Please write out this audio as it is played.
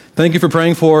Thank you for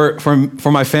praying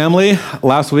for my family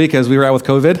last week as we were out with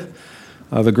COVID.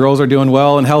 The girls are doing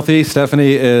well and healthy.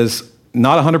 Stephanie is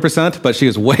not 100%, but she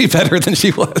is way better than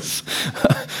she was.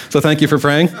 So thank you for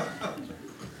praying.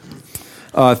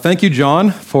 Thank you, John,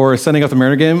 for setting up the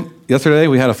Mariner game yesterday.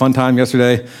 We had a fun time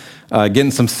yesterday getting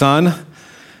some sun.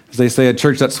 As they say, a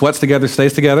church that sweats together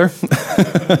stays together.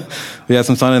 We had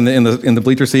some sun in the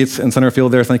bleacher seats in center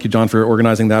field there. Thank you, John, for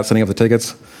organizing that, setting up the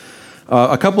tickets.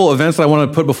 A couple events that I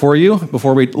want to put before you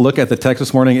before we look at the text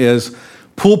this morning is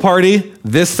pool party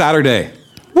this Saturday.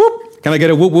 Whoop! Can I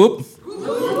get a whoop whoop?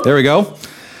 There we go.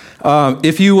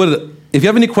 If you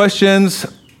have any questions,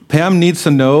 Pam needs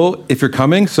to know if you're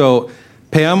coming. So,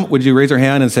 Pam, would you raise your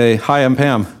hand and say, "Hi, I'm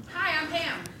Pam"? Hi, I'm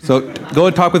Pam. So go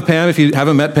and talk with Pam if you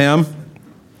haven't met Pam.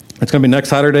 It's going to be next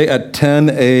Saturday at 10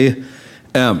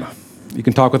 a.m. You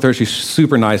can talk with her. She's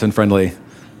super nice and friendly.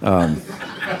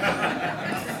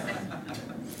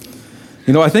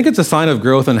 I think it's a sign of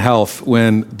growth and health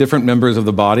when different members of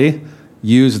the body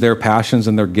use their passions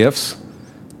and their gifts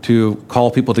to call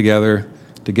people together,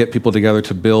 to get people together,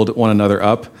 to build one another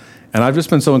up. And I've just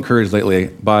been so encouraged lately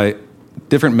by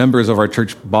different members of our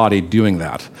church body doing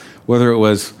that. Whether it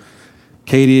was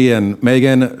Katie and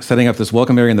Megan setting up this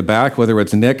welcome area in the back, whether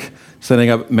it's Nick setting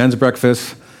up men's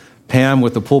breakfast, Pam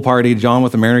with the pool party, John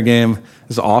with the Mariner game.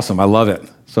 This is awesome. I love it.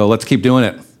 So let's keep doing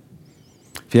it.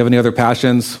 If you have any other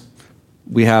passions,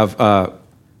 we have,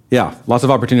 lots of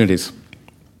opportunities.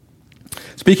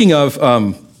 Speaking of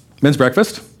men's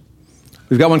breakfast,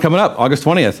 we've got one coming up, August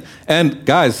 20th. And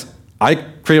guys, I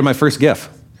created my first GIF.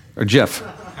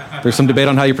 There's some debate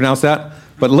on how you pronounce that,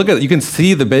 but look at it. You can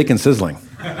see the bacon sizzling.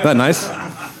 Isn't that nice?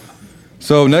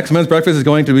 So next men's breakfast is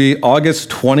going to be August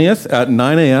 20th at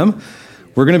 9 a.m.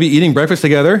 We're going to be eating breakfast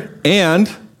together,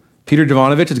 and Peter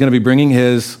Jovanovich is going to be bringing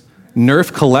his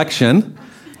Nerf collection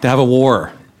to have a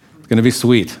war. It's going to be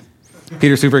sweet.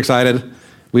 Peter's super excited.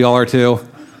 We all are too.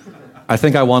 I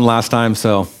think I won last time,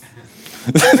 so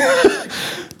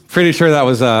pretty sure that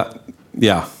was,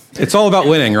 It's all about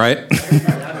winning, right?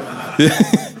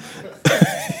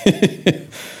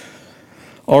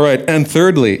 All right, and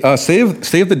thirdly,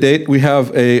 save the date. We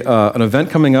have an event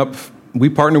coming up. We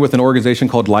partner with an organization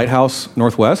called Lighthouse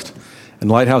Northwest, and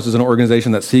Lighthouse is an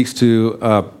organization that seeks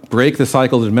to break the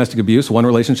cycle of domestic abuse, one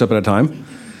relationship at a time.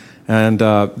 And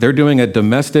they're doing a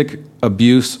domestic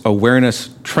abuse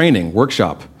awareness training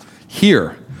workshop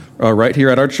here, right here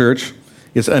at our church.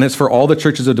 It's for all the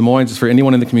churches of Des Moines. It's for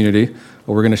anyone in the community.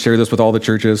 We're going to share this with all the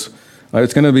churches.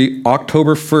 It's going to be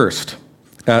October 1st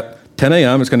at 10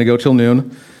 a.m. It's going to go till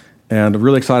noon. And I'm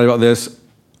really excited about this.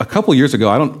 A couple years ago,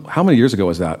 how many years ago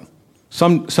was that?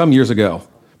 Some years ago,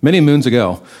 many moons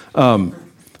ago.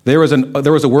 There was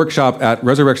a workshop at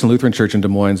Resurrection Lutheran Church in Des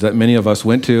Moines that many of us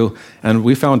went to, and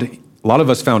a lot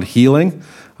of us found healing,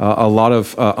 a lot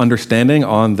of understanding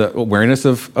on the awareness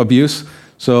of abuse.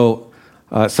 So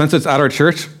since it's at our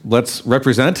church, let's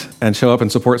represent and show up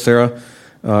and support Sarah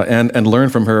and learn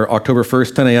from her. October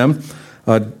 1st, 10 a.m.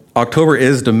 October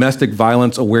is Domestic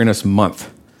Violence Awareness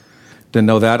Month. Didn't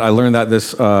know that. I learned that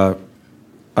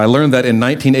in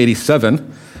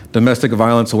 1987. Domestic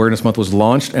Violence Awareness Month was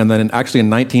launched, and then in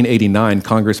 1989,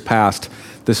 Congress passed.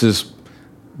 This is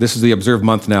the observed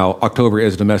month now. October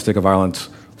is Domestic Violence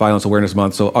Awareness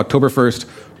Month. So October 1st,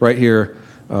 right here,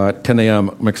 10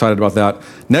 a.m. I'm excited about that.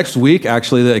 Next week,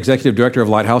 actually, the executive director of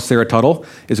Lighthouse, Sarah Tuttle,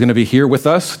 is going to be here with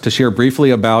us to share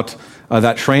briefly about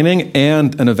that training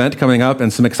and an event coming up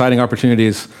and some exciting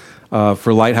opportunities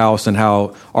for Lighthouse and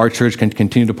how our church can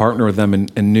continue to partner with them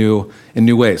in new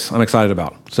ways. I'm excited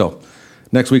about. So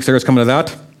next week, Sarah's coming to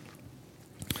that.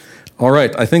 All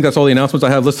right, I think that's all the announcements I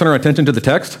have. Let's turn our attention to the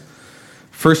text.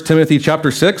 1 Timothy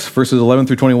chapter 6, verses 11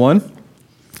 through 21.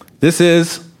 This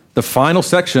is the final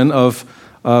section of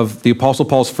the Apostle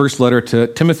Paul's first letter to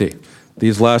Timothy.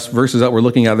 These last verses that we're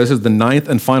looking at, this is the 9th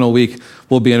and final week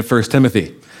we'll be in 1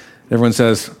 Timothy. Everyone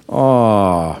says,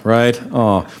 "Aw," right?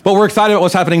 Aw. But we're excited about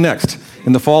what's happening next.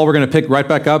 In the fall, we're going to pick right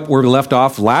back up where we left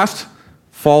off last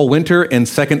fall, winter, in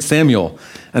 2 Samuel.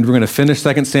 And we're going to finish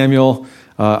 2 Samuel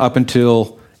up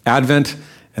until Advent,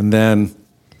 and then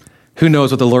who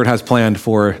knows what the Lord has planned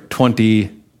for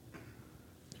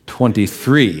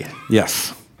 2023.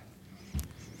 Yes.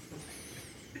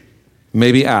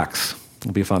 Maybe Acts.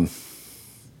 It'll be fun.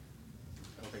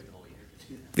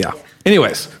 Yeah.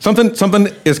 Anyways, something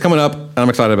is coming up, and I'm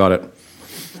excited about it.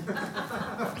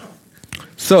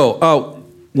 So,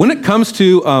 when it comes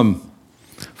to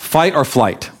fight or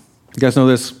flight, you guys know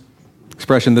this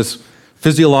expression, this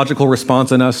physiological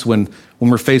response in us when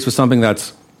we're faced with something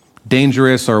that's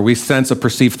dangerous or we sense a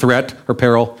perceived threat or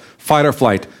peril, fight or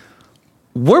flight.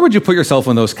 Where would you put yourself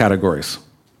in those categories?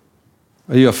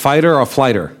 Are you a fighter or a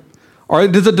flighter? Or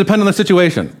does it depend on the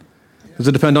situation? Does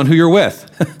it depend on who you're with?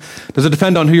 Does it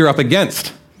depend on who you're up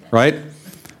against, right?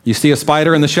 You see a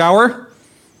spider in the shower?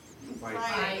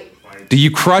 Fight. Do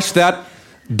you crush that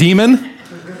demon?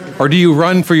 Or do you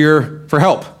run for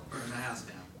help?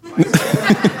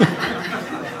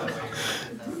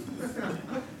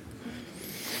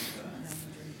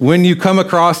 When you come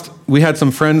across, we had some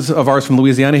friends of ours from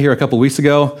Louisiana here a couple weeks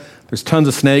ago. There's tons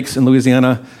of snakes in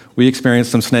Louisiana. We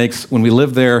experienced some snakes when we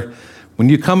lived there. When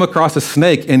you come across a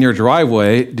snake in your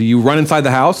driveway, do you run inside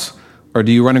the house or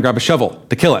do you run and grab a shovel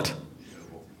to kill it?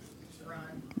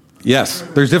 Yes,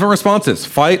 there's different responses,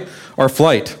 fight or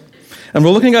flight. And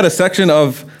we're looking at a section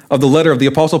of the letter of the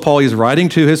Apostle Paul. He's writing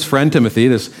to his friend Timothy,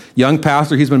 this young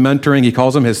pastor he's been mentoring. He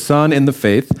calls him his son in the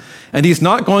faith. And he's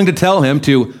not going to tell him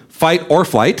to fight or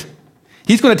flight.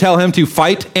 He's going to tell him to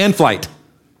fight and flight.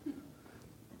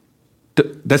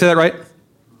 Did I say that right?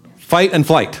 Fight and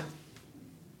flight.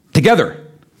 Together.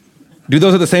 Do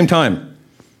those at the same time.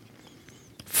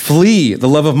 Flee the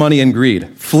love of money and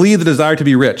greed. Flee the desire to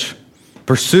be rich.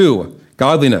 Pursue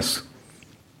godliness.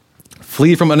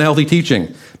 Flee from unhealthy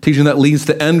teaching that leads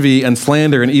to envy and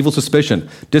slander and evil suspicion,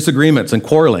 disagreements and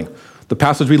quarreling. The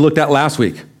passage we looked at last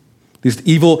week.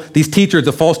 These teachers,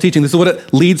 the false teaching, this is what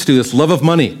it leads to, this love of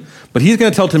money. But he's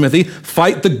going to tell Timothy,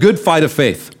 fight the good fight of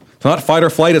faith. It's not fight or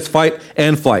flight, it's fight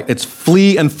and flight. It's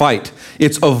flee and fight.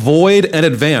 It's avoid and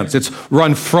advance. It's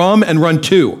run from and run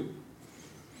to. And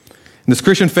this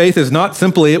Christian faith is not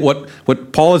simply what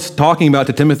Paul is talking about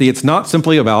to Timothy. It's not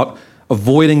simply about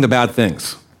avoiding the bad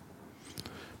things.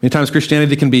 Many times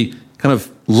Christianity can be kind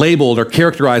of labeled or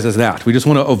characterized as that. We just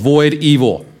want to avoid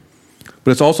evil.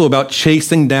 But it's also about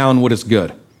chasing down what is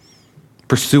good,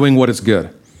 pursuing what is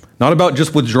good. Not about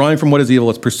just withdrawing from what is evil,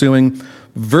 it's pursuing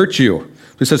virtue.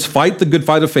 It says, fight the good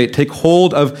fight of faith, take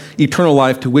hold of eternal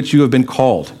life to which you have been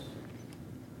called.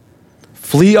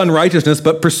 Flee unrighteousness,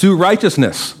 but pursue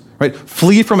righteousness, right?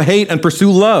 Flee from hate and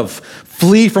pursue love.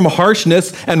 Flee from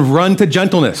harshness and run to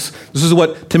gentleness. This is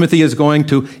what Timothy is going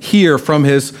to hear from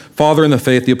his father in the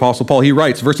faith, the Apostle Paul. He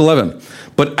writes, verse 11,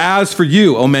 but as for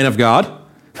you, O man of God,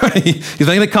 he's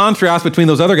making a contrast between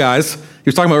those other guys he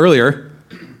was talking about earlier.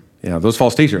 Yeah, those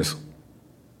false teachers.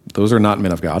 Those are not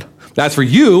men of God. As for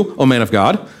you, O man of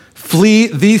God, flee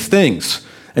these things.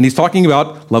 And he's talking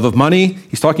about love of money.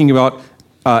 He's talking about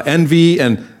envy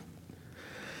and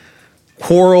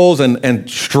quarrels and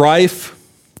strife.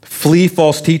 Flee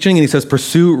false teaching. And he says,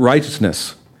 pursue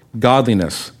righteousness,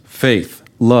 godliness, faith,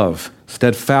 love,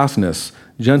 steadfastness,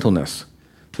 gentleness.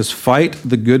 He says, fight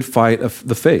the good fight of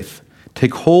the faith.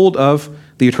 Take hold of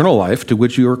the eternal life to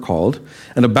which you are called,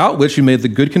 and about which you made the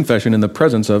good confession in the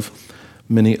presence of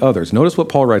many others. Notice what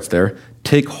Paul writes there.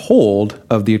 Take hold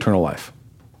of the eternal life.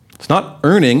 It's not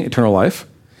earning eternal life.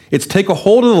 It's take a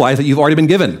hold of the life that you've already been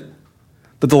given.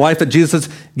 That the life that Jesus has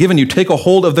given you, take a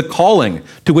hold of the calling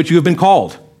to which you have been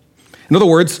called. In other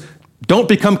words, don't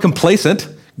become complacent.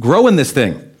 Grow in this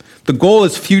thing. The goal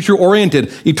is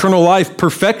future-oriented, eternal life,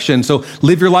 perfection. So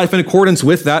live your life in accordance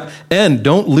with that end.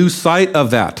 Don't lose sight of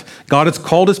that. God has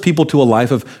called his people to a life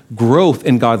of growth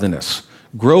in godliness,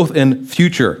 growth in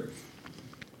future.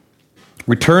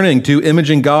 Returning to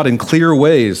imaging God in clear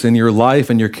ways in your life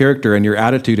and your character and your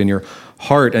attitude and your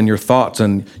heart and your thoughts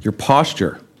and your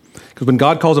posture. Because when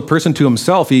God calls a person to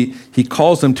himself, he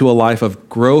calls them to a life of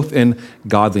growth in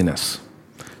godliness.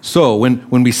 So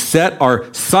when we set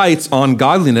our sights on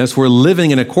godliness, we're living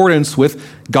in accordance with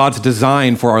God's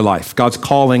design for our life, God's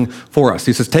calling for us.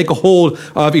 He says, take a hold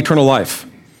of eternal life.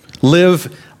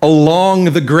 Live along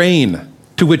the grain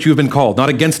to which you have been called, not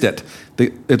against it.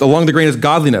 Along the grain is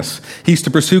godliness. He's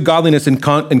to pursue godliness in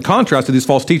contrast to these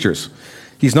false teachers.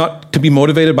 He's not to be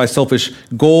motivated by selfish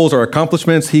goals or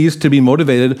accomplishments. He's to be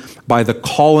motivated by the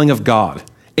calling of God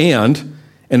and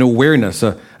an awareness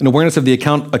of the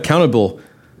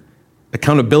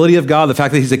accountability of God, the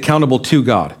fact that he's accountable to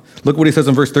God. Look what he says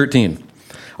in verse 13.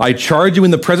 I charge you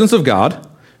in the presence of God,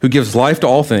 who gives life to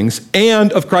all things,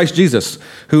 and of Christ Jesus,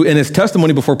 who in his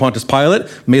testimony before Pontius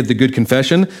Pilate made the good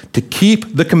confession to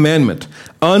keep the commandment,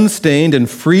 unstained and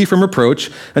free from reproach,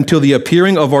 until the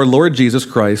appearing of our Lord Jesus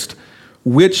Christ,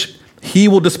 which he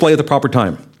will display at the proper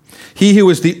time. He who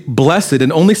is the blessed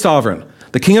and only sovereign,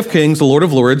 the King of kings, the Lord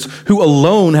of lords, who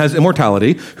alone has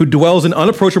immortality, who dwells in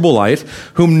unapproachable light,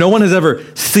 whom no one has ever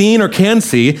seen or can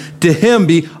see, to him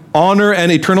be honor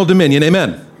and eternal dominion.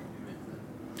 Amen.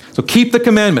 So keep the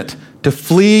commandment to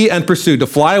flee and pursue, to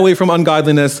fly away from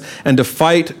ungodliness and to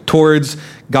fight towards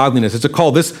godliness. It's a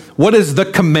call. What is the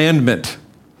commandment?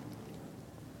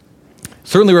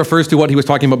 Certainly refers to what he was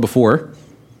talking about before.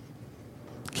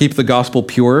 Keep the gospel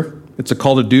pure. It's a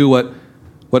call to do what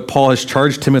what Paul has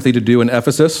charged Timothy to do in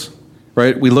Ephesus,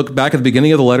 right? We look back at the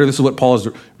beginning of the letter. This is what Paul has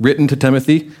written to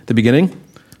Timothy at the beginning,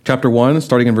 chapter 1,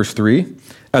 starting in verse 3.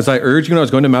 As I urged you when I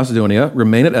was going to Macedonia,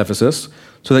 remain at Ephesus,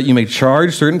 so that you may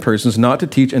charge certain persons not to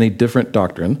teach any different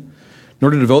doctrine,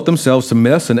 nor to devote themselves to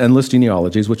myths and endless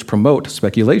genealogies which promote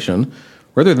speculation,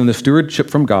 rather than the stewardship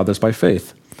from God that's by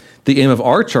faith. The aim of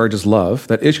our charge is love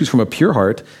that issues from a pure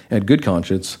heart and good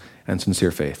conscience and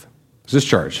sincere faith. It's this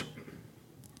charge.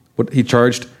 What he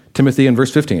charged Timothy in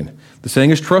verse 15. The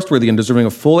saying is trustworthy and deserving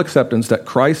of full acceptance that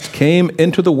Christ came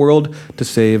into the world to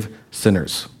save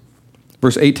sinners.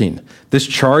 Verse 18, this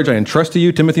charge I entrust to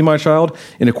you, Timothy, my child,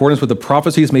 in accordance with the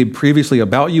prophecies made previously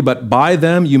about you, but by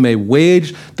them you may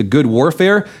wage the good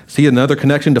warfare. See another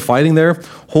connection to fighting there,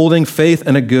 holding faith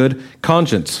and a good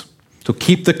conscience. So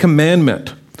keep the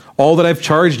commandment. All that I've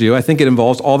charged you, I think it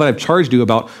involves all that I've charged you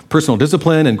about personal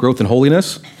discipline and growth in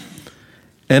holiness.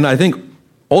 And I think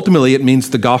ultimately it means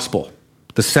the gospel,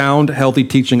 the sound, healthy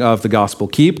teaching of the gospel.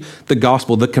 Keep the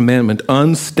gospel, the commandment,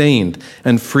 unstained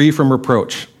and free from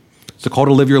reproach. It's a call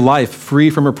to live your life free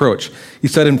from reproach. He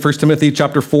said in 1 Timothy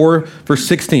chapter 4, verse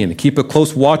 16, keep a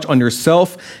close watch on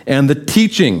yourself and the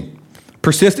teaching.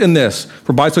 Persist in this,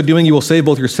 for by so doing you will save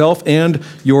both yourself and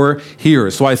your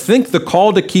hearers. So I think the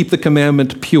call to keep the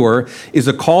commandment pure is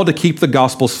a call to keep the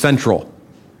gospel central,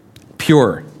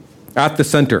 pure, at the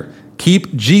center.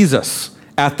 Keep Jesus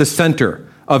at the center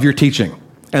of your teaching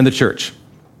and the church.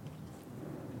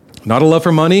 Not a love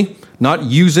for money, not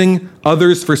using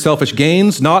others for selfish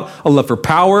gains, not a love for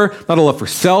power, not a love for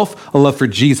self, a love for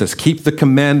Jesus. Keep the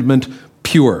commandment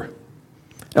pure.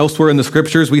 Elsewhere in the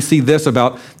scriptures, we see this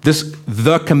about this,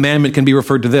 the commandment can be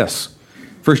referred to this.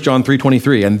 1 John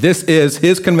 3:23, and this is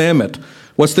his commandment.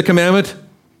 What's the commandment?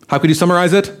 How could you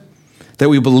summarize it? That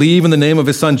we believe in the name of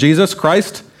his son, Jesus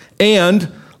Christ, and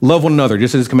love one another,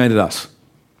 just as he's commanded us.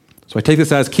 So I take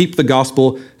this as keep the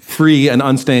gospel free and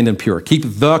unstained and pure. Keep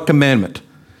the commandment.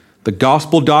 The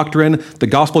gospel doctrine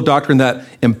that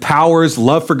empowers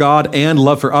love for God and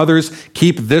love for others,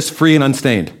 keep this free and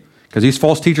unstained. Because these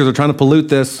false teachers are trying to pollute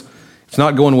this. It's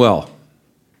not going well.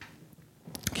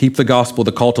 Keep the gospel,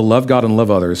 the call to love God and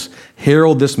love others.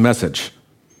 Herald this message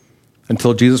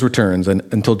until Jesus returns and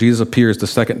until Jesus appears the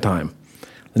second time.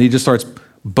 And he just starts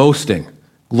boasting,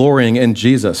 glorying in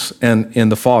Jesus and in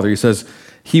the Father. He says,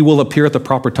 he will appear at the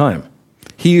proper time.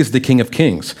 He is the King of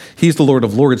Kings. He's the Lord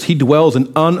of Lords. He dwells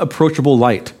in unapproachable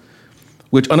light,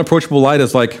 which unapproachable light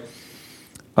is like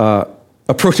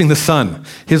approaching the sun.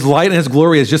 His light and his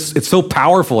glory is just, it's so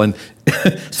powerful and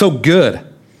so good.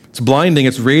 It's blinding,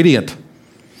 it's radiant.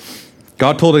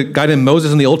 God told a guy named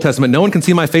Moses in the Old Testament, no one can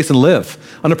see my face and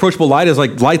live. Unapproachable light is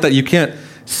like light that you can't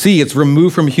see. It's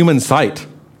removed from human sight.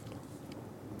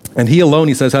 And he alone,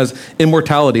 he says, has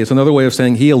immortality. It's another way of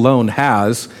saying he alone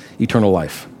has eternal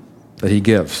life that he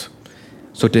gives.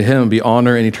 So to him be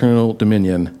honor and eternal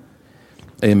dominion.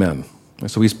 Amen. And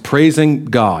so he's praising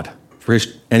God for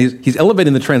he's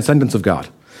elevating the transcendence of God.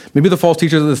 Maybe the false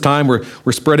teachers at this time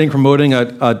were spreading, promoting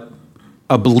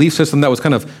a belief system that was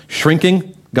kind of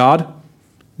shrinking God,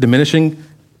 diminishing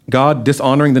God,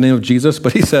 dishonoring the name of Jesus.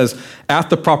 But he says, at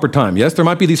the proper time. Yes, there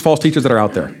might be these false teachers that are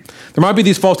out there. There might be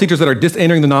these false teachers that are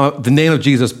dishonoring the name of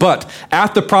Jesus, but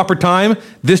at the proper time,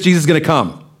 this Jesus is going to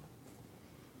come.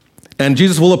 And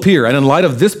Jesus will appear. And in light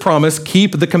of this promise,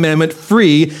 keep the commandment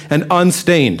free and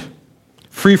unstained,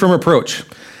 free from reproach.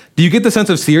 Do you get the sense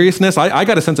of seriousness? I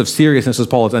got a sense of seriousness as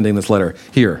Paul is ending this letter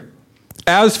here.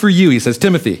 As for you, he says,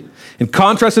 Timothy, in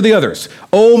contrast to the others,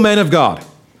 O men of God,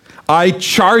 I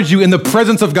charge you in the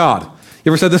presence of God.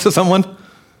 You ever said this to someone?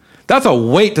 That's a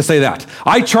weight to say that.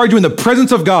 I charge you in the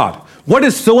presence of God. What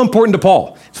is so important to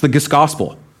Paul? It's the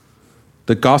gospel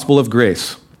of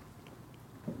grace.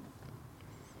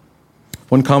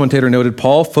 One commentator noted,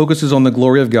 Paul focuses on the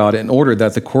glory of God in order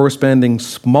that the corresponding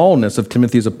smallness of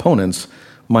Timothy's opponents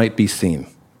might be seen.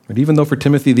 And even though for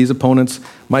Timothy, these opponents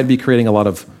might be creating a lot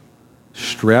of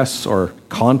stress or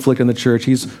conflict in the church,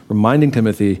 he's reminding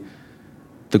Timothy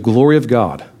the glory of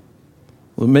God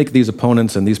will make these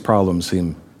opponents and these problems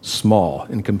seem small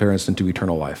in comparison to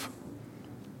eternal life.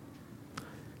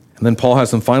 And then Paul has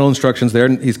some final instructions there,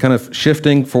 and he's kind of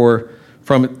shifting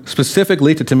from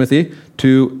specifically to Timothy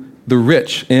to the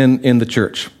rich in the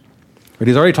church. But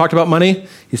he's already talked about money.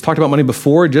 He's talked about money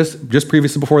before, just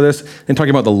previously before this, and talking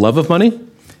about the love of money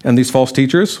and these false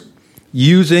teachers,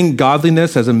 using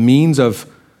godliness as a means of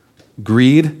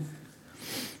greed.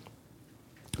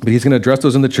 But he's going to address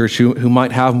those in the church who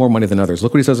might have more money than others.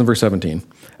 Look what he says in verse 17.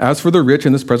 As for the rich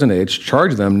in this present age,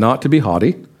 charge them not to be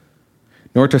haughty,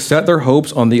 nor to set their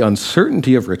hopes on the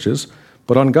uncertainty of riches,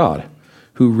 but on God,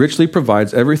 who richly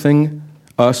provides everything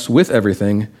us with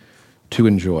everything to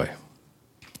enjoy.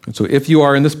 And so if you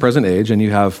are in this present age and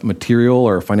you have material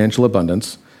or financial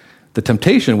abundance, the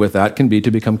temptation with that can be to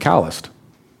become calloused,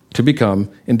 to become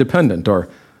independent or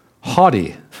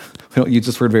haughty. We don't use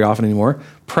this word very often anymore.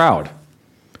 Proud.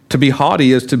 To be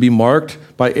haughty is to be marked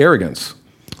by arrogance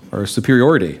or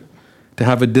superiority, to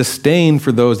have a disdain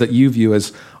for those that you view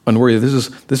as unworthy.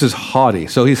 This is haughty.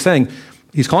 So he's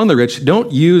calling the rich,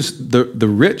 don't use the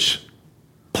rich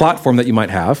platform that you might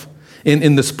have.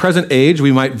 In this present age,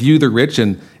 we might view the rich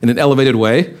in an elevated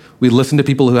way. We listen to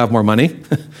people who have more money.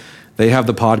 They have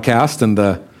the podcast and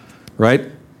right?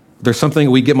 There's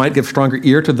something might give stronger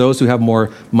ear to those who have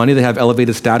more money. They have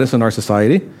elevated status in our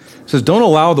society. It says, don't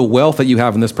allow the wealth that you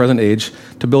have in this present age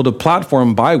to build a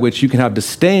platform by which you can have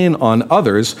disdain on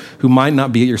others who might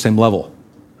not be at your same level.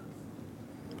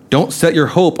 Don't set your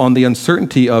hope on the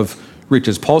uncertainty of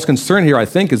riches. Paul's concern here, I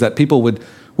think, is that people would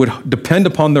depend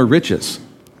upon their riches,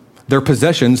 their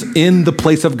possessions in the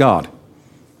place of God.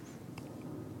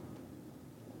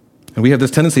 And we have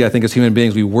this tendency, I think, as human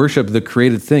beings, we worship the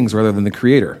created things rather than the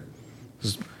Creator.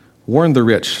 Just warn the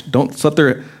rich. Don't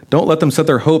let them set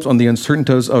their hopes on the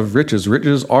uncertainties of riches.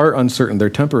 Riches are uncertain. They're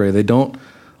temporary. They don't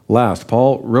last.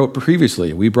 Paul wrote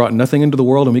previously, we brought nothing into the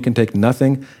world and we can take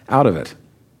nothing out of it.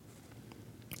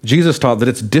 Jesus taught that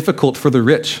it's difficult for the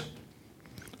rich.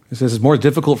 He says it's more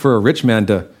difficult for a rich man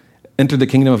to enter the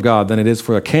kingdom of God than it is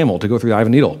for a camel to go through the eye of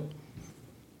a needle.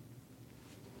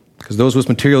 Because those with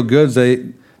material goods,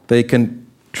 they can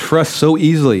trust so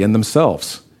easily in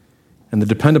themselves and they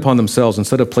depend upon themselves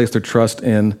instead of place their trust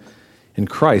in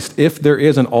Christ, if there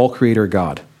is an all-creator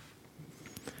God.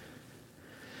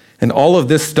 And all of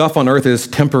this stuff on earth is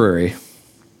temporary.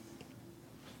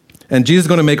 And Jesus is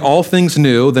going to make all things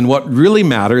new. Then what really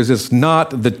matters is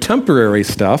not the temporary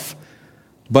stuff,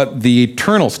 but the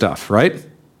eternal stuff, right?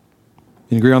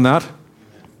 You agree on that?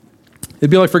 It'd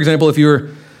be like, for example, if you were,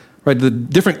 right, the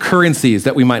different currencies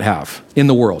that we might have in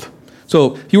the world.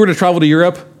 So if you were to travel to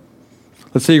Europe,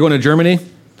 let's say you're going to Germany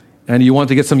and you want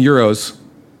to get some euros.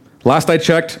 Last I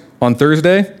checked on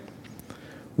Thursday,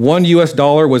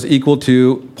 $1 was equal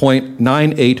to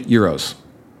 0.98 euros.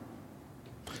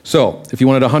 So if you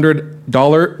wanted $100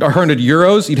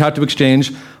 euros, you'd have to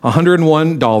exchange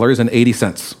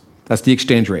 $101.80. That's the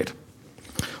exchange rate.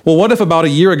 Well, what if about a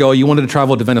year ago you wanted to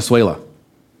travel to Venezuela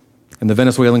and the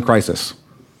Venezuelan crisis?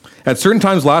 At certain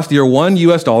times last year,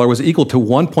 $1 was equal to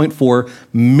 1.4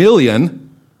 million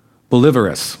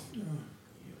bolivares.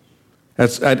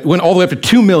 It went all the way up to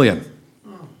 2 million.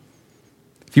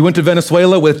 If you went to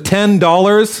Venezuela with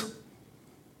 $10,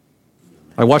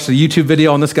 I watched a YouTube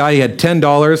video on this guy. He had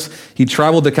 $10. He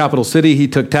traveled the capital city. He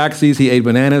took taxis. He ate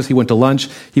bananas. He went to lunch.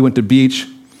 He went to beach.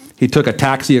 He took a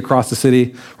taxi across the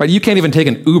city. Right? You can't even take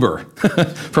an Uber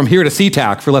from here to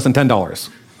SeaTac for less than $10.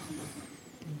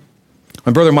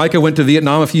 My brother Micah went to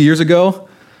Vietnam a few years ago.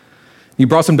 He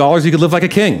brought some dollars. He could live like a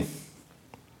king.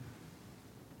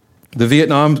 The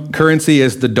Vietnam currency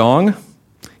is the dong.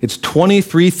 It's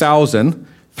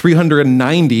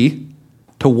 23,390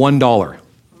 to $1.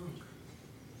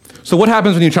 So what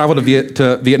happens when you travel to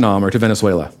Vietnam or to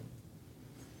Venezuela?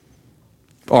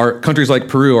 Or countries like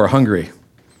Peru or Hungary,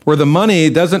 where the money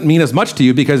doesn't mean as much to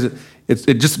you because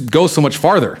it just goes so much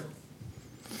farther.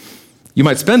 You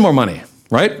might spend more money,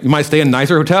 right? You might stay in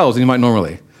nicer hotels than you might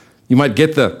normally. You might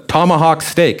get the tomahawk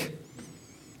steak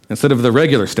instead of the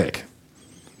regular steak.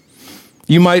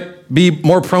 You might be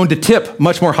more prone to tip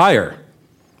much more higher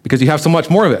because you have so much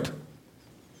more of it.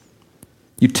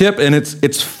 You tip and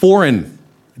it's foreign.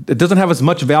 It doesn't have as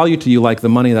much value to you like the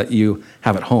money that you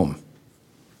have at home.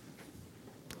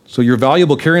 So your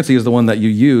valuable currency is the one that you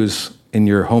use in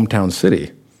your hometown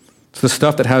city. It's the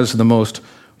stuff that has the most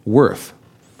worth.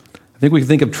 I think we can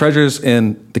think of treasures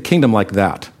in the kingdom like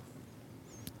that.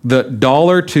 The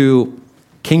dollar to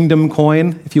kingdom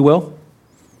coin, if you will,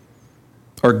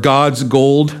 or God's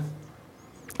gold,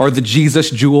 or the Jesus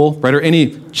jewel, right? Or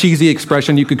any cheesy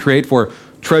expression you could create for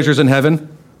treasures in heaven,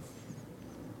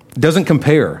 doesn't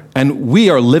compare. And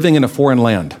we are living in a foreign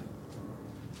land.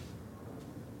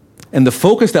 And the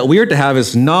focus that we are to have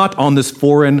is not on this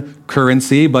foreign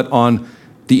currency, but on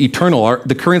the eternal,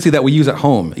 the currency that we use at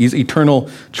home, these eternal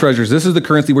treasures. This is the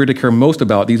currency we're to care most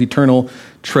about, these eternal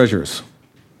treasures.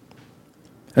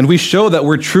 And we show that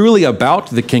we're truly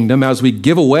about the kingdom as we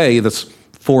give away this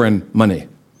foreign money.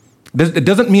 It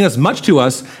doesn't mean as much to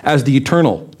us as the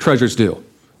eternal treasures do.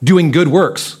 Doing good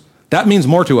works, that means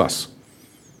more to us.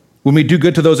 When we do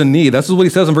good to those in need, this is what he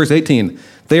says in verse 18.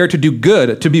 They are to do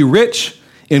good, to be rich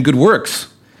in good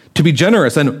works, to be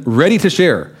generous and ready to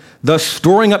share. thus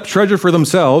storing up treasure for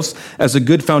themselves as a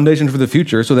good foundation for the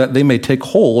future so that they may take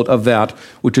hold of that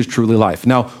which is truly life.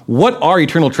 Now, what are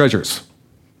eternal treasures?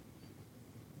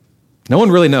 No one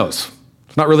really knows.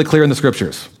 It's not really clear in the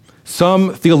scriptures.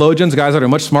 Some theologians, guys that are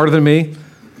much smarter than me,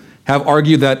 have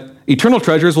argued that eternal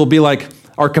treasures will be like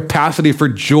our capacity for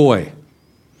joy.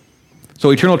 So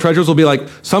eternal treasures will be like,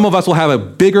 some of us will have a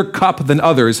bigger cup than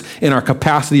others in our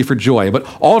capacity for joy, but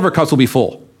all of our cups will be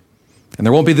full. And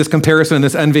there won't be this comparison and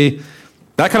this envy.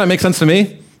 That kind of makes sense to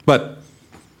me, but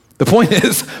the point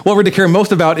is, what we're to care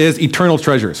most about is eternal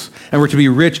treasures. And we're to be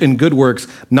rich in good works,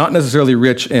 not necessarily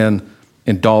rich in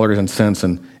dollars and cents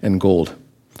and gold.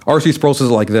 R.C. Sproul says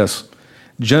it like this: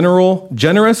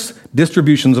 generous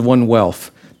distributions of one's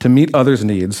wealth to meet others'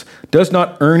 needs does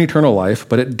not earn eternal life,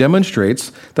 but it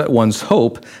demonstrates that one's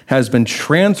hope has been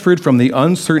transferred from the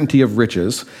uncertainty of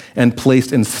riches and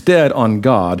placed instead on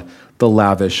God, the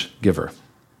lavish giver.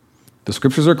 The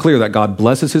scriptures are clear that God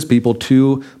blesses his people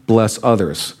to bless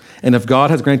others. And if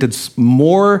God has granted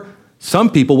some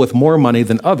people with more money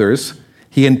than others,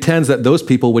 he intends that those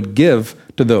people would give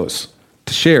to those,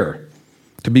 to share,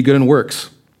 to be good in works.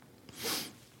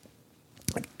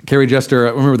 Kerry Jester,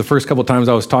 I remember the first couple of times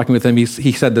I was talking with him, he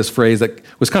said this phrase that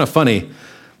was kind of funny,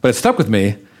 but it stuck with me,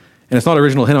 and it's not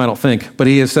original to him, I don't think, but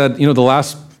he has said, the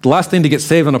last thing to get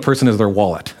saved on a person is their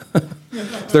wallet.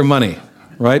 It's their money,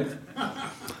 right?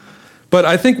 But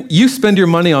I think you spend your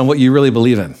money on what you really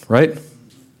believe in, right?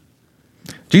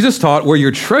 Jesus taught, where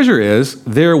your treasure is,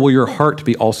 there will your heart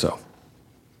be also.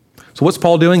 So what's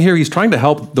Paul doing here? He's trying to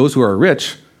help those who are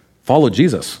rich follow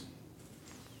Jesus,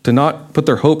 to not put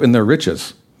their hope in their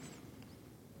riches.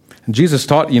 And Jesus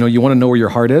taught, you want to know where your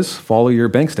heart is? Follow your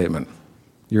bank statement,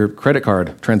 your credit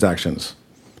card transactions.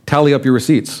 Tally up your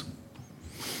receipts.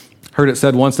 Heard it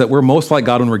said once that we're most like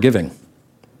God when we're giving.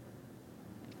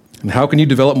 And how can you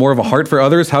develop more of a heart for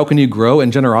others? How can you grow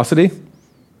in generosity?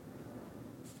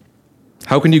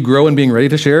 How can you grow in being ready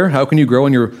to share? How can you grow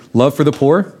in your love for the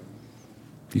poor?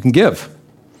 You can give.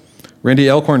 Randy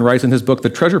Alcorn writes in his book, The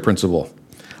Treasure Principle,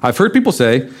 I've heard people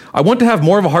say, I want to have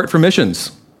more of a heart for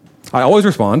missions. I always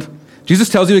respond, Jesus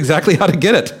tells you exactly how to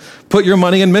get it. Put your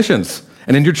money in missions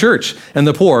and in your church and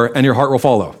the poor, and your heart will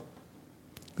follow.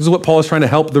 This is what Paul is trying to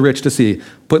help the rich to see.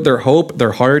 Put their hope,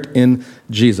 their heart in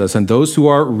Jesus. And those who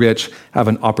are rich have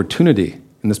an opportunity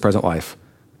in this present life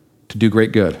to do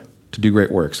great good, to do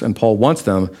great works. And Paul wants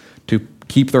them to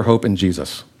keep their hope in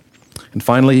Jesus. And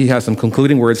finally, he has some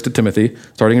concluding words to Timothy,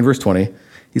 starting in verse 20.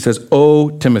 He says,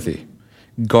 O Timothy,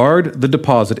 guard the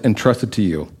deposit entrusted to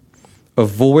you.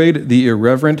 Avoid the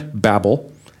irreverent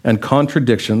babble and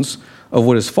contradictions of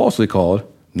what is falsely called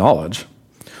knowledge.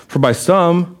 For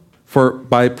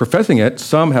by professing it,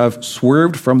 some have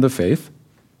swerved from the faith.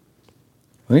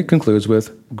 And he concludes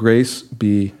with, grace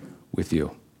be with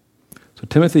you. So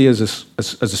Timothy is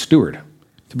as a steward,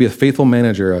 to be a faithful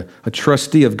manager, a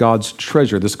trustee of God's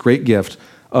treasure, this great gift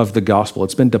of the gospel.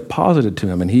 It's been deposited to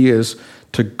him, and he is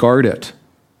to guard it,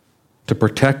 to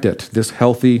protect it, this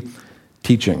healthy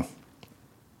teaching.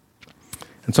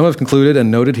 And some have concluded and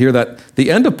noted here that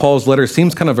the end of Paul's letter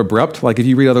seems kind of abrupt. Like if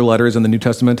you read other letters in the New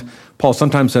Testament, Paul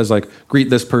sometimes says like, greet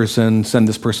this person, send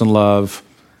this person love,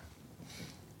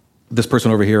 this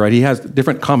person over here, right? He has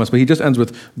different comments, but he just ends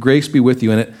with grace be with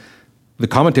you. And the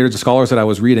commentators, the scholars that I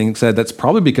was reading said that's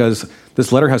probably because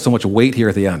this letter has so much weight here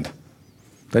at the end,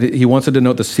 that he wants to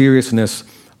denote the seriousness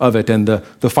of it. And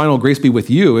the final grace be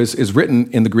with you is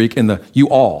written in the Greek in the you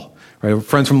all, right?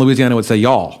 Friends from Louisiana would say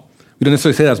y'all. We don't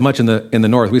necessarily say that as much in the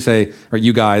North. We say, or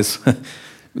you guys.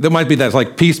 There might be that. It's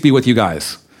like, peace be with you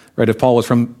guys. Right? If Paul was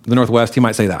from the Northwest, he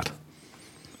might say that.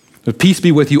 But peace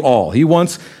be with you all. He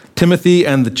wants Timothy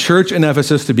and the church in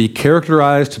Ephesus to be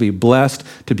characterized, to be blessed,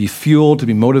 to be fueled, to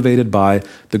be motivated by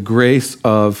the grace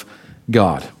of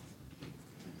God.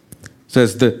 It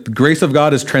says the grace of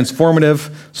God is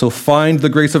transformative, so find the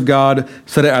grace of God,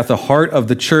 set it at the heart of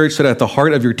the church, set it at the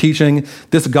heart of your teaching.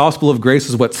 This gospel of grace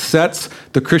is what sets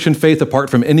the Christian faith apart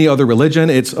from any other religion.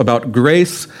 It's about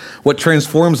grace. What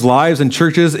transforms lives in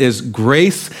churches is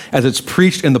grace as it's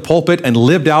preached in the pulpit and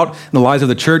lived out in the lives of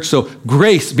the church. So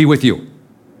grace be with you.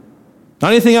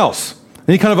 Not anything else.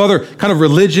 Any kind of other kind of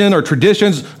religion or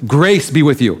traditions, grace be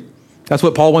with you. That's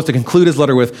what Paul wants to conclude his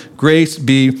letter with, grace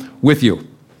be with you.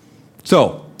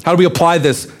 So, how do we apply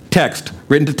this text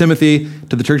written to Timothy,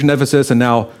 to the church in Ephesus, and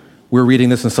now we're reading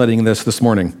this and studying this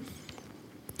morning?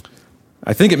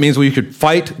 I think it means we should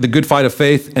fight the good fight of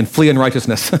faith and flee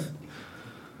unrighteousness.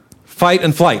 Fight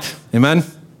and flight, amen?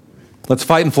 Let's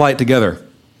fight and flight together.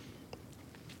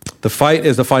 The fight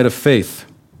is the fight of faith.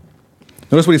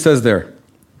 Notice what he says there.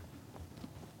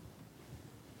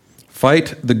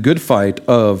 Fight the good fight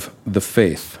of the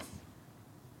faith.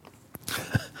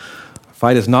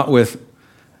 Fight is not with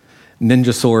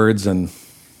ninja swords and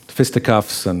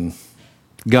fisticuffs and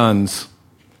guns.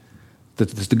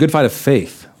 It's the good fight of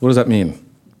faith. What does that mean?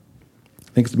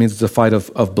 I think it means it's a fight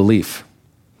of belief.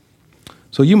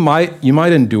 So you might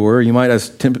endure, you might,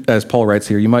 as Paul writes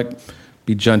here, you might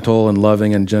be gentle and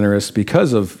loving and generous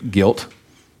because of guilt,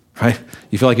 right?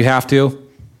 You feel like you have to,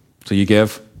 so you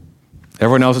give.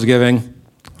 Everyone else is giving,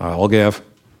 I'll give.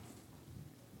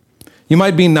 You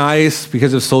might be nice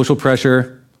because of social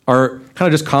pressure or kind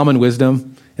of just common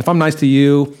wisdom. If I'm nice to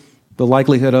you, the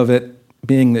likelihood of it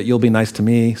being that you'll be nice to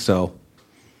me, so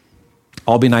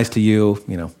I'll be nice to you,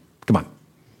 come on.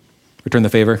 Return the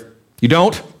favor. You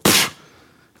don't? Pfft.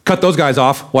 Cut those guys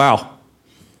off. Wow.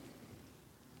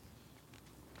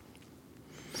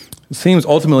 It seems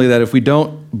ultimately that if we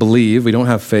don't believe, we don't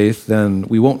have faith, then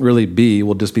we won't really be,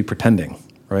 we'll just be pretending,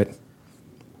 right?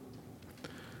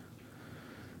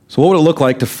 So what would it look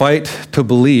like to fight to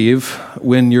believe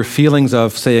when your feelings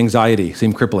of, say, anxiety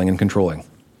seem crippling and controlling?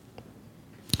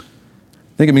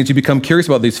 I think it means you become curious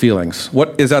about these feelings.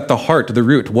 What is at the heart, the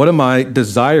root? What am I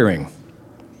desiring?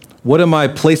 What am I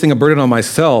placing a burden on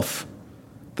myself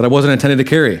that I wasn't intended to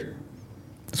carry?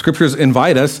 The scriptures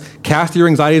invite us, cast your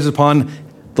anxieties upon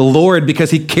the Lord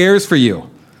because he cares for you.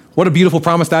 What a beautiful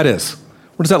promise that is.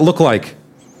 What does that look like?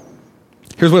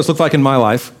 Here's what it's looked like in my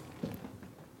life.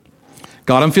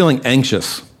 God, I'm feeling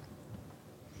anxious.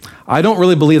 I don't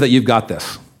really believe that you've got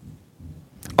this.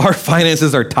 Our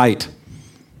finances are tight.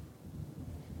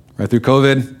 Right through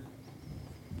COVID,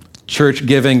 church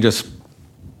giving just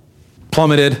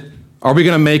plummeted. Are we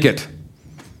going to make it?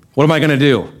 What am I going to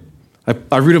do?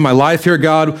 I rooted my life here,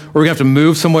 God. We're going to have to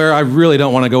move somewhere. I really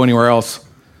don't want to go anywhere else.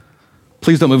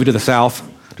 Please don't move me to the south.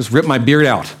 Just rip my beard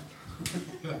out.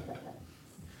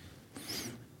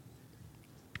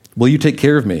 Will you take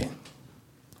care of me?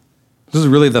 This is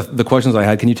really the questions I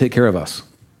had. Can you take care of us?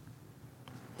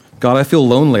 God, I feel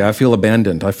lonely. I feel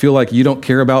abandoned. I feel like you don't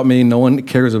care about me. No one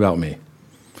cares about me.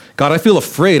 God, I feel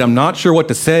afraid. I'm not sure what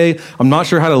to say. I'm not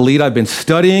sure how to lead. I've been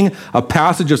studying a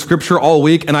passage of scripture all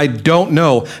week, and I don't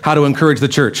know how to encourage the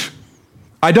church.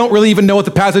 I don't really even know what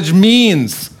the passage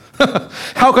means.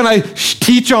 How can I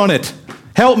teach on it?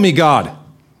 Help me, God.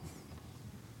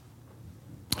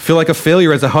 I feel like a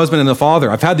failure as a husband and a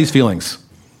father. I've had these feelings.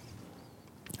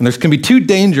 And there can be two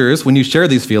dangers when you share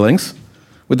these feelings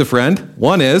with a friend.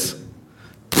 One is,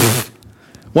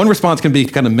 one response can be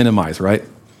kind of minimized, right?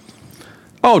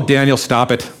 Oh, Daniel,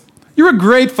 stop it. You're a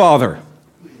great father.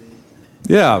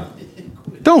 Yeah,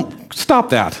 don't stop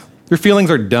that. Your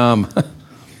feelings are dumb.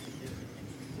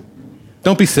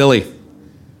 Don't be silly.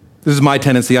 This is my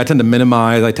tendency. I tend to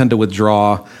minimize. I tend to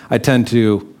withdraw. I tend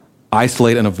to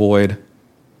isolate and avoid.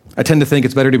 I tend to think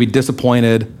it's better to be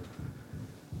disappointed.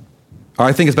 Or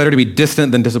I think it's better to be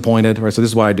distant than disappointed. Right? So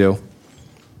this is what I do.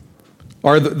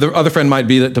 Or the other friend might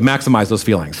be to maximize those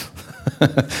feelings.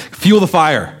 Fuel the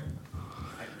fire.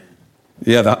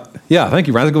 Yeah, thank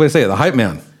you, Ryan. That's a good way to say it. The hype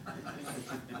man.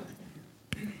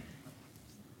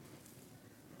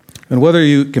 And whether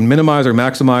you can minimize or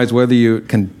maximize, whether you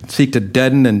can seek to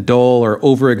deaden and dull or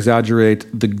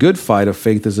over-exaggerate, the good fight of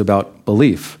faith is about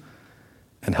belief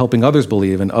and helping others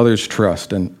believe and others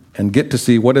trust and get to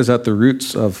see what is at the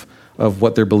roots of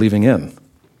what they're believing in.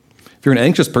 If you're an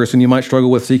anxious person, you might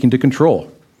struggle with seeking to control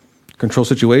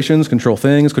situations, control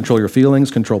things, control your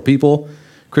feelings, control people.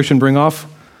 Christian Bringoff,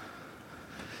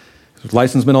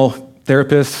 licensed mental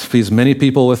therapist, sees many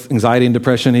people with anxiety and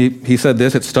depression. He said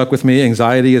this, it stuck with me.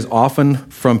 Anxiety is often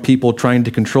from people trying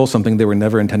to control something they were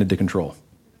never intended to control.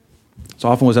 So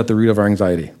often was at the root of our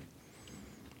anxiety.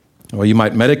 Well, you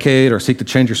might medicate or seek to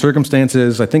change your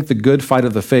circumstances. I think the good fight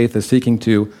of the faith is seeking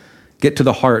to get to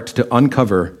the heart, to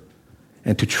uncover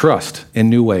and to trust in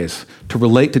new ways, to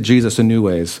relate to Jesus in new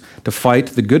ways, to fight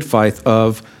the good fight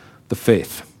of the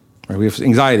faith. Right, we have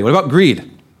anxiety. What about greed?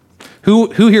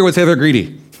 Who here would say they're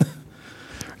greedy?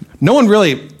 No one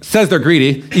really says they're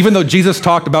greedy, even though Jesus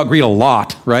talked about greed a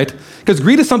lot, right? Because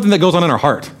greed is something that goes on in our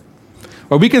heart.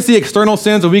 Or we can see external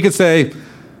sins, or we could say,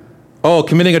 oh,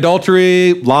 committing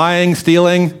adultery, lying,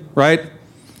 stealing, right?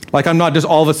 Like I'm not just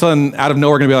all of a sudden out of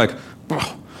nowhere going to be like,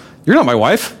 oh, you're not my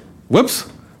wife. Whoops,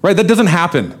 right? That doesn't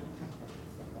happen.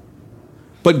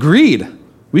 But greed,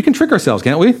 we can trick ourselves,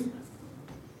 can't we?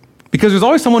 Because there's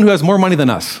always someone who has more money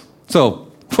than us.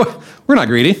 So we're not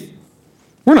greedy.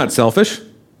 We're not selfish.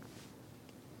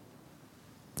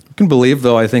 We can believe,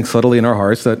 though, I think subtly in our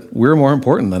hearts that we're more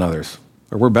important than others,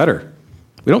 or we're better.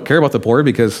 We don't care about the poor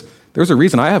because there's a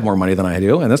reason I have more money than I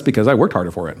do, and that's because I worked harder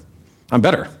for it. I'm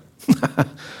better.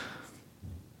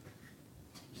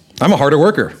 I'm a harder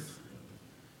worker.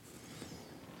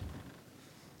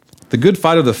 The good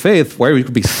fight of the faith, where we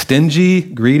could be stingy,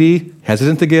 greedy,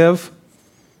 hesitant to give,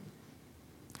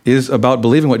 is about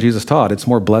believing what Jesus taught. It's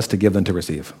more blessed to give than to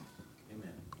receive.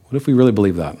 Amen. What if we really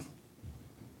believe that?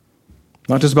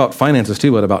 Not just about finances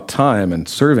too, but about time and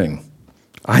serving.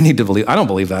 I don't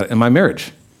believe that in my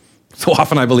marriage. So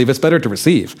often I believe it's better to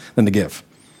receive than to give.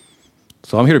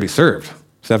 So I'm here to be served.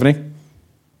 Stephanie,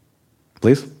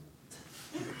 please.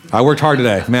 I worked hard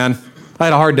today, man. I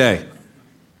had a hard day.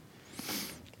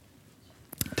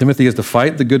 Timothy is to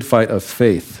fight the good fight of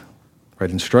faith,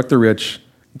 right? Instruct the rich,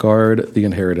 guard the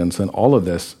inheritance, and all of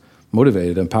this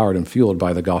motivated, empowered, and fueled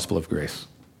by the gospel of grace.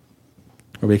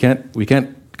 We can't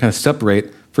kind of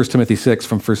separate 1 Timothy 6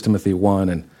 from 1 Timothy 1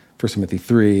 and 1 Timothy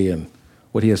 3 and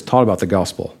what he has taught about the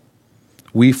gospel.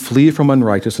 We flee from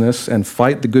unrighteousness and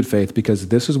fight the good faith because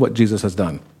this is what Jesus has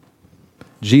done.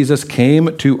 Jesus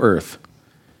came to earth.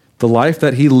 The life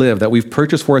that he lived, that we've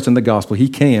purchased for us in the gospel, he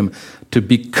came to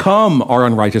become our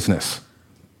unrighteousness.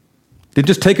 He didn't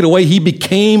just take it away, he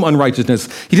became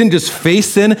unrighteousness. He didn't just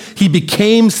face sin, he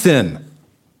became sin.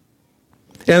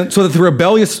 And so that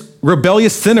the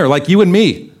rebellious sinner like you and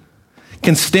me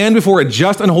can stand before a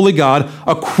just and holy God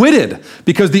acquitted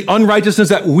because the unrighteousness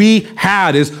that we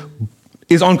had is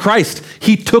on Christ.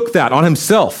 He took that on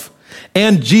himself.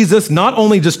 And Jesus not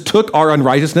only just took our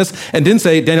unrighteousness and didn't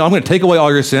say, Daniel, I'm going to take away all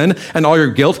your sin and all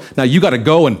your guilt. Now you got to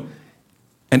go and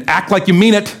act like you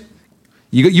mean it.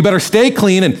 You better stay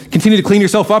clean and continue to clean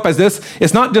yourself up as this.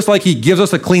 It's not just like he gives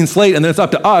us a clean slate and then it's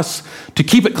up to us to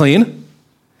keep it clean.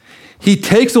 He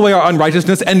takes away our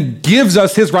unrighteousness and gives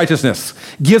us his righteousness,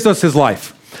 gives us his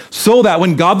life. So that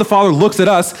when God the Father looks at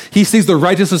us, he sees the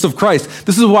righteousness of Christ.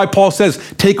 This is why Paul says,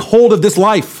 take hold of this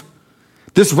life.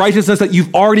 This righteousness that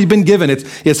you've already been given. It's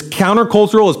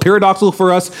countercultural, it's paradoxical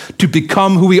for us to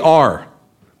become who we are.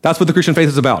 That's what the Christian faith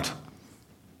is about.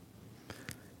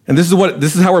 And this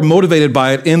is how we're motivated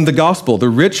by it in the gospel. The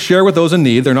rich share with those in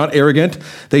need. They're not arrogant.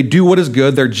 They do what is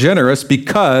good. They're generous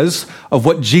because of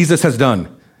what Jesus has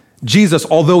done. Jesus,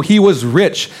 although he was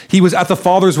rich, he was at the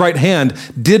Father's right hand,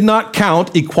 did not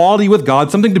count equality with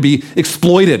God something to be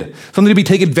exploited, something to be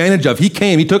taken advantage of.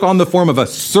 He took on the form of a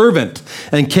servant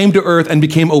and came to earth and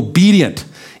became obedient,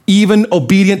 even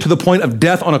obedient to the point of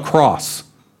death on a cross.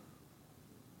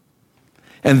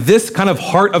 And this kind of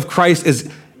heart of Christ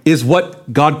is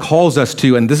what God calls us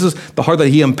to, and this is the heart that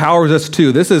he empowers us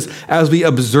to. This is as we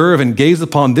observe and gaze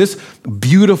upon this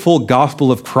beautiful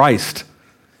gospel of Christ.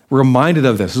 We're reminded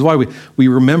of this. This is why we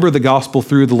remember the gospel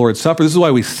through the Lord's Supper. This is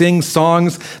why we sing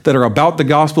songs that are about the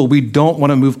gospel. We don't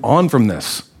want to move on from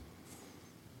this.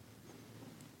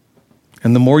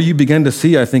 And the more you begin to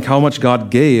see, I think, how much God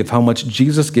gave, how much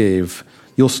Jesus gave,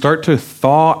 you'll start to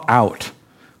thaw out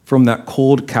from that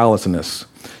cold callousness.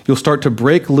 You'll start to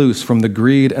break loose from the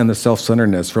greed and the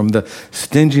self-centeredness, from the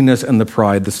stinginess and the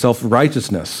pride, the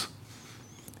self-righteousness.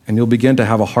 And you'll begin to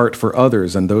have a heart for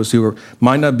others and those who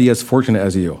might not be as fortunate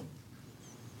as you.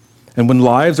 And when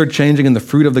lives are changing and the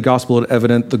fruit of the gospel is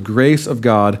evident, the grace of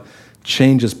God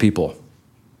changes people.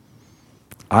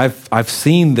 I've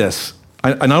seen this.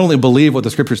 I not only believe what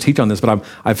the scriptures teach on this, but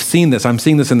I've seen this. I'm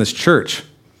seeing this in this church.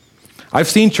 I've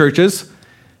seen churches,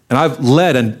 and I've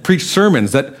led and preached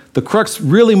sermons that the crux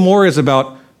really more is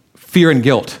about fear and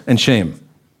guilt and shame.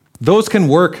 Those can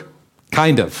work,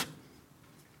 kind of.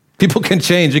 People can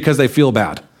change because they feel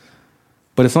bad,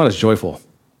 but it's not as joyful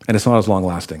and it's not as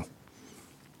long-lasting.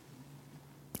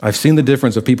 I've seen the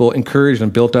difference of people encouraged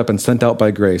and built up and sent out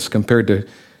by grace compared to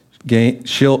guilt,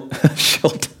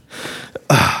 shame,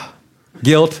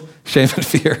 and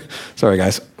fear. Sorry,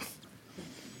 guys.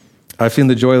 I've seen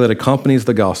the joy that accompanies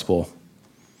the gospel.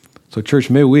 So,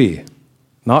 church, may we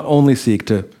not only seek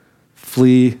to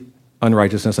flee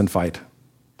unrighteousness and fight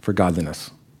for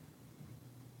godliness,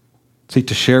 seek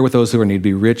to share with those who are in need,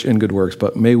 be rich in good works,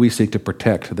 but may we seek to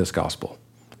protect this gospel,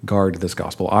 guard this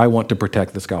gospel. I want to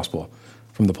protect this gospel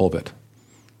from the pulpit.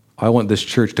 I want this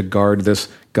church to guard this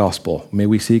gospel. May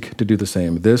we seek to do the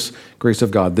same. This grace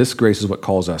of God, this grace is what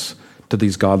calls us to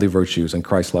these godly virtues and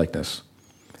Christ-likeness.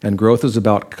 And growth is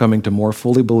about coming to more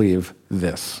fully believe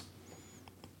this,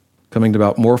 coming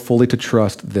about more fully to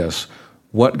trust this,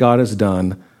 what God has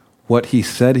done, what he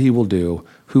said he will do,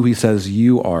 who he says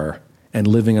you are, and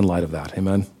living in light of that.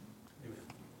 Amen?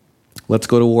 Let's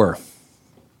go to war.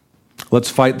 Let's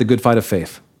fight the good fight of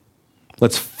faith.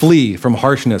 Let's flee from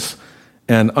harshness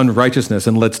and unrighteousness,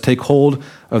 and let's take hold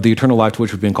of the eternal life to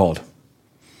which we've been called.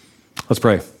 Let's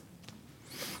pray.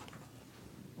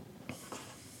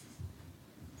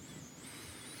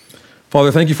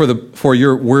 Father, thank you for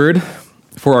your word,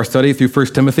 for our study through 1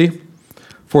 Timothy.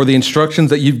 for the instructions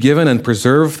that you've given and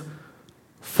preserved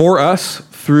for us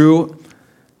through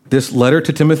this letter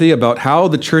to Timothy about how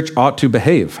the church ought to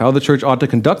behave, how the church ought to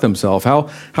conduct themselves,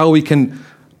 how we can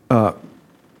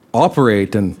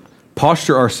operate and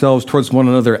posture ourselves towards one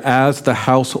another as the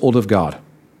household of God.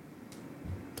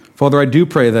 Father, I do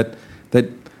pray that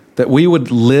we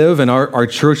would live and our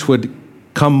church would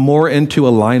come more into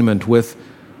alignment with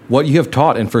what you have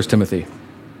taught in 1 Timothy.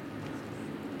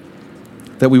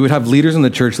 That we would have leaders in the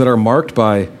church that are marked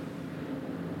by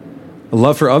a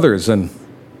love for others and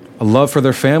a love for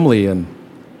their family and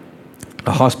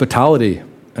a hospitality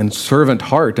and servant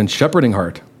heart and shepherding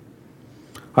heart.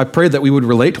 I pray that we would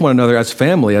relate to one another as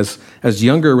family, as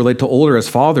younger relate to older as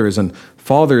fathers, and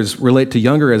fathers relate to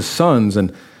younger as sons,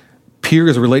 and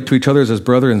peers relate to each other as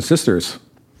brothers and sisters.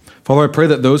 Father, I pray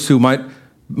that those who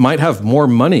might have more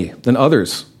money than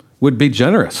others would be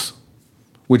generous,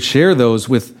 would share those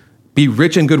be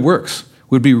rich in good works,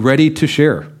 would be ready to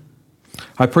share.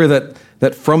 I pray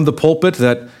that from the pulpit,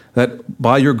 that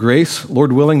by your grace,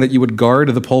 Lord willing, that you would guard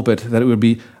the pulpit, that it would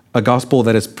be a gospel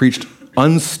that is preached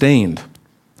unstained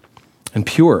and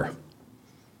pure.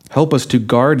 Help us to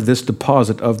guard this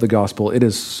deposit of the gospel. It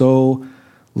is so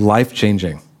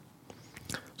life-changing.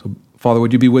 So, Father,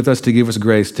 would you be with us to give us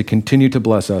grace to continue to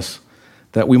bless us,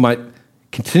 that we might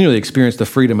continually experience the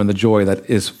freedom and the joy that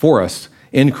is for us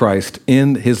in Christ,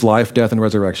 in his life, death, and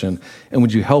resurrection. And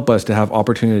would you help us to have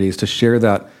opportunities to share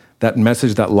that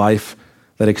message, that life,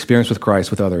 that experience with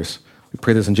Christ with others. We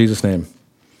pray this in Jesus' name.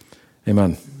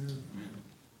 Amen.